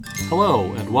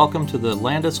Hello, and welcome to the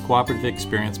Landis Cooperative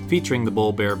Experience featuring the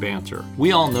Bull Bear Banter.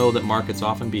 We all know that markets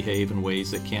often behave in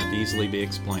ways that can't easily be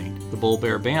explained. The Bull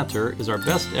Bear Banter is our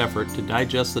best effort to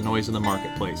digest the noise in the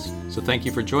marketplace. So thank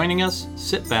you for joining us.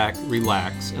 Sit back,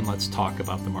 relax, and let's talk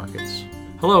about the markets.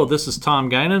 Hello, this is Tom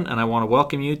Guinan, and I want to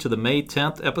welcome you to the May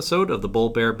 10th episode of the Bull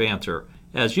Bear Banter.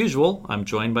 As usual, I'm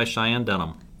joined by Cheyenne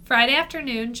Dunham. Friday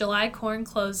afternoon, July corn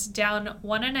closed down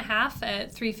 1.5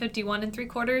 at $3.51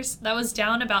 3/4. That was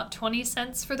down about 20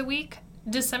 cents for the week.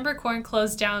 December corn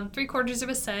closed down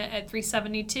 3/4 cent at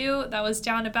 $3.72. That was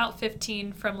down about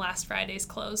 15 from last Friday's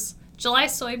close. July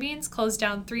soybeans closed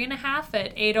down 3.5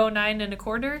 at $8.09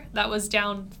 1/4. That was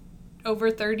down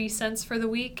over 30 cents for the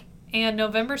week. And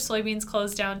November soybeans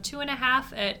closed down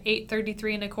 2.5 at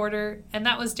 $8.33 1/4, and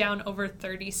that was down over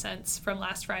 30 cents from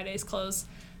last Friday's close.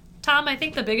 Tom, I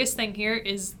think the biggest thing here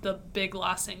is the big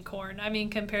loss in corn. I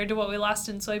mean, compared to what we lost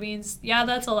in soybeans, yeah,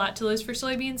 that's a lot to lose for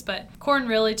soybeans, but corn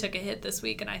really took a hit this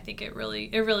week, and I think it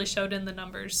really showed in the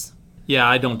numbers. Yeah,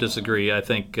 I don't disagree. I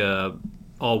think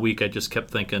all week I just kept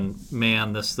thinking,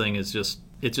 man, this thing is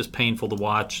it's just painful to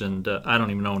watch, and I don't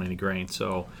even own any grain.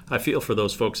 So I feel for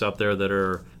those folks out there that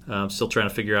are still trying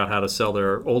to figure out how to sell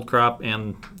their old crop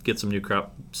and get some new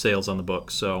crop sales on the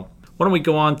books. So why don't we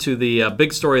go on to the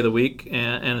big story of the week?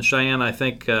 And Cheyenne, I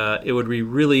think it would be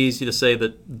really easy to say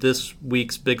that this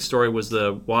week's big story was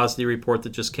the WASDE report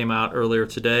that just came out earlier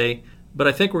today. But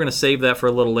I think we're going to save that for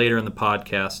a little later in the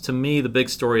podcast. To me, the big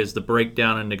story is the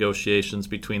breakdown in negotiations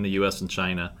between the U.S. and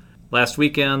China. Last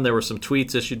weekend, there were some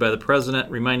tweets issued by the president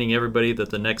reminding everybody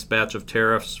that the next batch of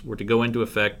tariffs were to go into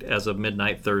effect as of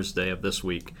midnight Thursday of this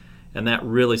week. And that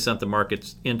really sent the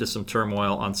markets into some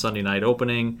turmoil on Sunday night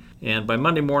opening. And by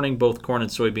Monday morning, both corn and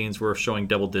soybeans were showing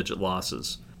double-digit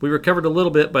losses. We recovered a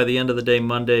little bit by the end of the day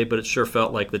Monday, but it sure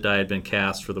felt like the die had been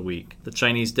cast for the week. The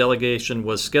Chinese delegation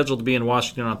was scheduled to be in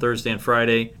Washington on Thursday and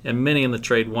Friday, and many in the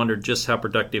trade wondered just how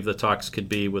productive the talks could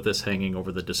be with this hanging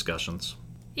over the discussions.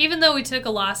 Even though we took a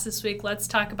loss this week, let's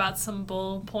talk about some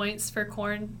bull points for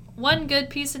corn. One good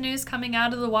piece of news coming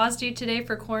out of the WASDE today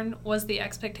for corn was the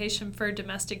expectation for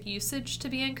domestic usage to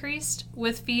be increased,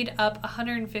 with feed up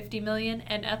 150 million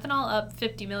and ethanol up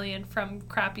 50 million from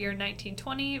crop year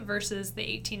 1920 versus the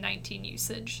 1819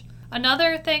 usage.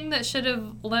 Another thing that should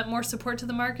have lent more support to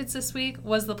the markets this week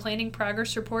was the planting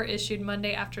progress report issued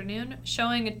Monday afternoon,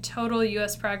 showing a total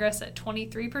U.S. progress at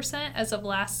 23% as of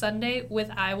last Sunday,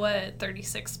 with Iowa at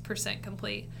 36%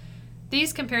 complete.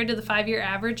 These compared to the 5-year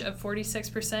average of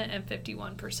 46% and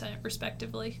 51%,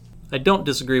 respectively. I don't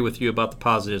disagree with you about the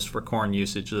positives for corn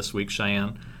usage this week,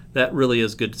 Cheyenne. That really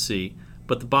is good to see.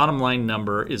 But the bottom line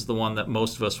number is the one that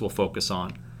most of us will focus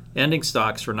on. Ending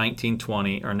stocks for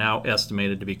 1920 are now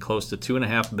estimated to be close to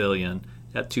 $2.5 billion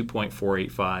at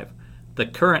 2.485. The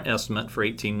current estimate for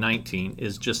 1819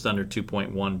 is just under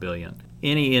 $2.1 billion.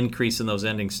 Any increase in those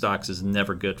ending stocks is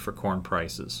never good for corn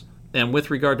prices. And with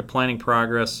regard to planting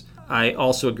progress, I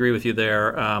also agree with you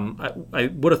there. I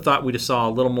would have thought we'd have saw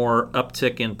a little more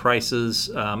uptick in prices,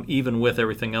 even with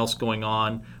everything else going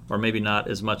on, or maybe not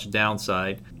as much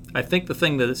downside. I think the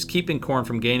thing that is keeping corn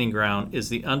from gaining ground is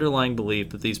the underlying belief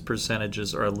that these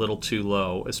percentages are a little too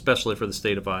low, especially for the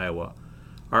state of Iowa.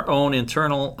 Our own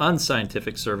internal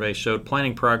unscientific survey showed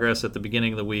planting progress at the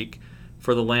beginning of the week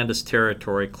for the Landis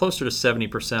territory closer to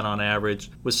 70% on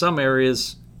average, with some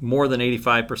areas more than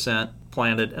 85%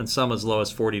 planted and some as low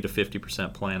as 40 to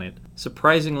 50% planted.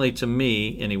 Surprisingly to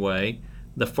me, anyway,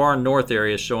 the far north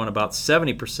area is showing about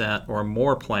 70% or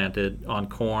more planted on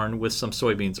corn, with some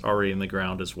soybeans already in the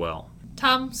ground as well.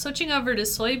 Tom, switching over to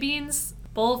soybeans,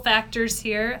 bull factors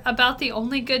here. About the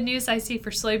only good news I see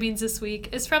for soybeans this week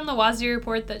is from the WASDE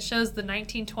report that shows the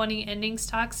 1920 ending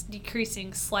stocks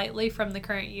decreasing slightly from the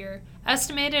current year,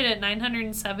 estimated at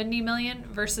 970 million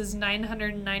versus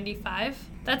 995.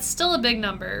 That's still a big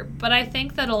number, but I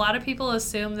think that a lot of people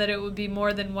assume that it would be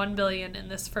more than 1 billion in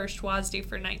this first WASDE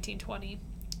for 1920.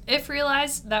 If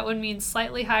realized, that would mean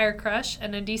slightly higher crush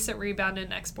and a decent rebound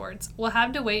in exports. We'll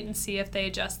have to wait and see if they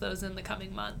adjust those in the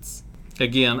coming months.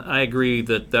 Again, I agree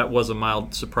that was a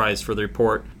mild surprise for the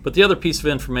report, but the other piece of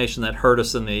information that hurt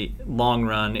us in the long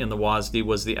run in the WASDE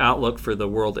was the outlook for the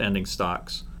world ending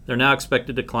stocks. They're now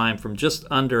expected to climb from just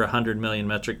under 100 million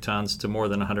metric tons to more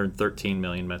than 113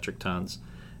 million metric tons.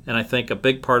 And I think a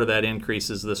big part of that increase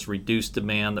is this reduced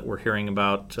demand that we're hearing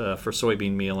about for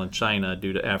soybean meal in China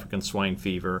due to African swine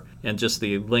fever and just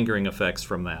the lingering effects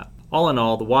from that. All in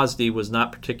all, the WASDE was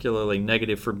not particularly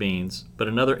negative for beans, but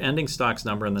another ending stocks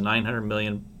number in the 900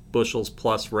 million bushels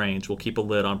plus range will keep a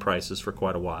lid on prices for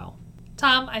quite a while.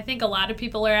 Tom, I think a lot of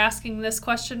people are asking this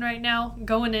question right now,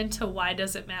 going into why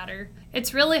does it matter?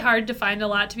 It's really hard to find a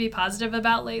lot to be positive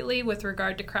about lately with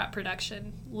regard to crop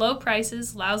production. Low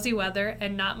prices, lousy weather,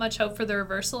 and not much hope for the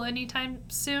reversal anytime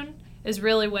soon is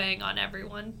really weighing on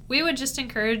everyone. We would just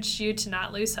encourage you to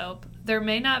not lose hope. There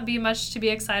may not be much to be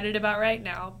excited about right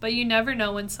now, but you never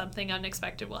know when something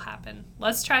unexpected will happen.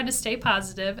 Let's try to stay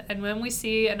positive, and when we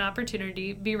see an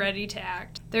opportunity, be ready to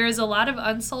act. There is a lot of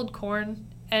unsold corn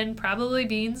and probably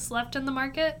beans left in the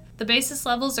market. The basis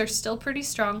levels are still pretty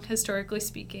strong, historically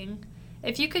speaking.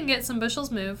 If you can get some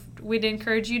bushels moved, we'd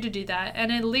encourage you to do that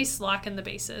and at least lock in the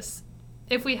basis.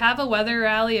 If we have a weather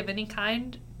rally of any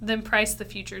kind, then price the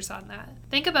futures on that.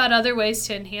 Think about other ways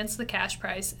to enhance the cash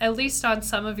price, at least on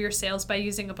some of your sales by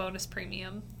using a bonus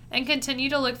premium. And continue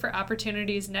to look for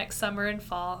opportunities next summer and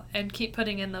fall and keep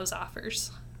putting in those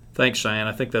offers. Thanks, Cheyenne.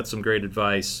 I think that's some great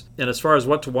advice. And as far as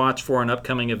what to watch for in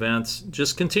upcoming events,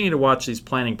 just continue to watch these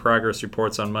planning progress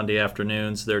reports on Monday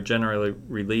afternoons. They're generally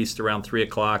released around 3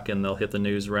 o'clock, and they'll hit the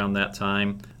news around that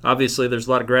time. Obviously, there's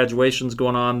a lot of graduations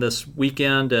going on this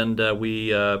weekend, and we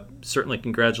certainly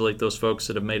congratulate those folks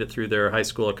that have made it through their high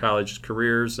school or college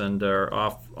careers and are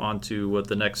off onto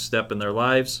the next step in their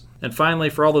lives. And finally,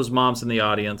 for all those moms in the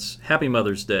audience, happy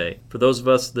Mother's Day. For those of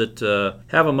us that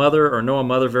have a mother or know a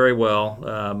mother very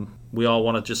well, we all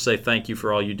want to just say thank you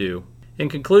for all you do. In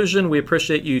conclusion, we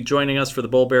appreciate you joining us for the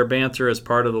Bull Bear Banter as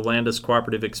part of the Landis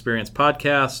Cooperative Experience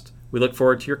podcast. We look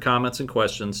forward to your comments and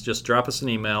questions. Just drop us an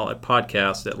email at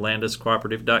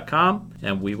podcast@landiscooperative.com,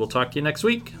 and we will talk to you next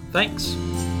week. Thanks.